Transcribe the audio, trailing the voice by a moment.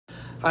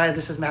Hi,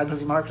 this is Mad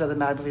Movie Mark, another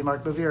Mad Movie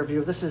Mark movie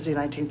review. This is the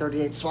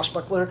 1938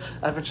 Swashbuckler,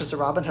 Adventures of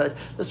Robin Hood.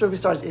 This movie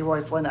stars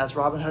Leroy Flynn as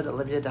Robin Hood,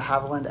 Olivia de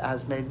Havilland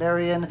as Maid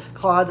Marian,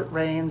 Claude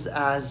Rains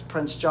as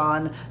Prince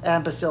John,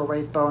 and Basile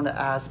Rathbone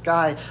as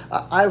Guy.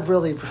 I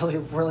really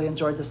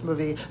enjoyed this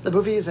movie. The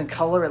movie is in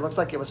color. It looks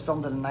like it was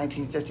filmed in the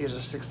 1950s or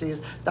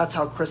 60s. That's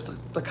how crisp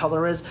the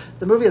color is.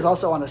 The movie is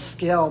also on a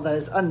scale that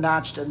is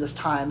unmatched in this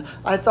time.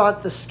 I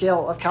thought the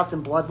scale of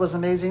Captain Blood was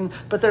amazing,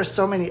 but there's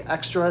so many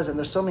extras and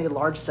there's so many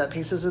large set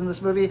pieces in this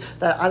movie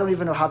that I don't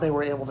even know how they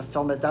were able to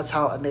film it. That's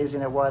how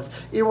amazing it was.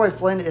 Leroy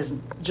Flynn is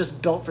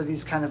just built for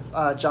these kind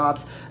of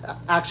jobs,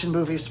 action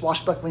movies,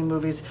 swashbuckling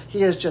movies.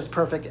 He is just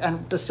perfect.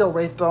 And Basile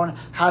Rathbone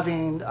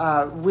having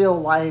real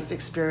life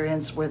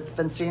experience with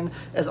fencing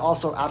is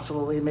also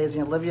absolutely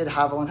amazing. Olivia de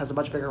Havilland has a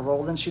much bigger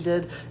role than she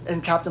did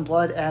in Captain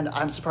Blood, and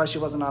I'm surprised she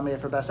wasn't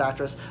nominated for Best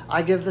Actress.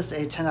 I give this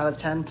a 10 out of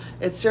 10.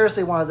 It's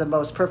seriously one of the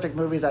most perfect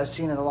movies I've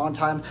seen in a long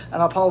time,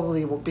 and I'll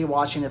probably be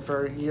watching it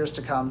for years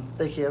to come.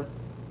 Thank you.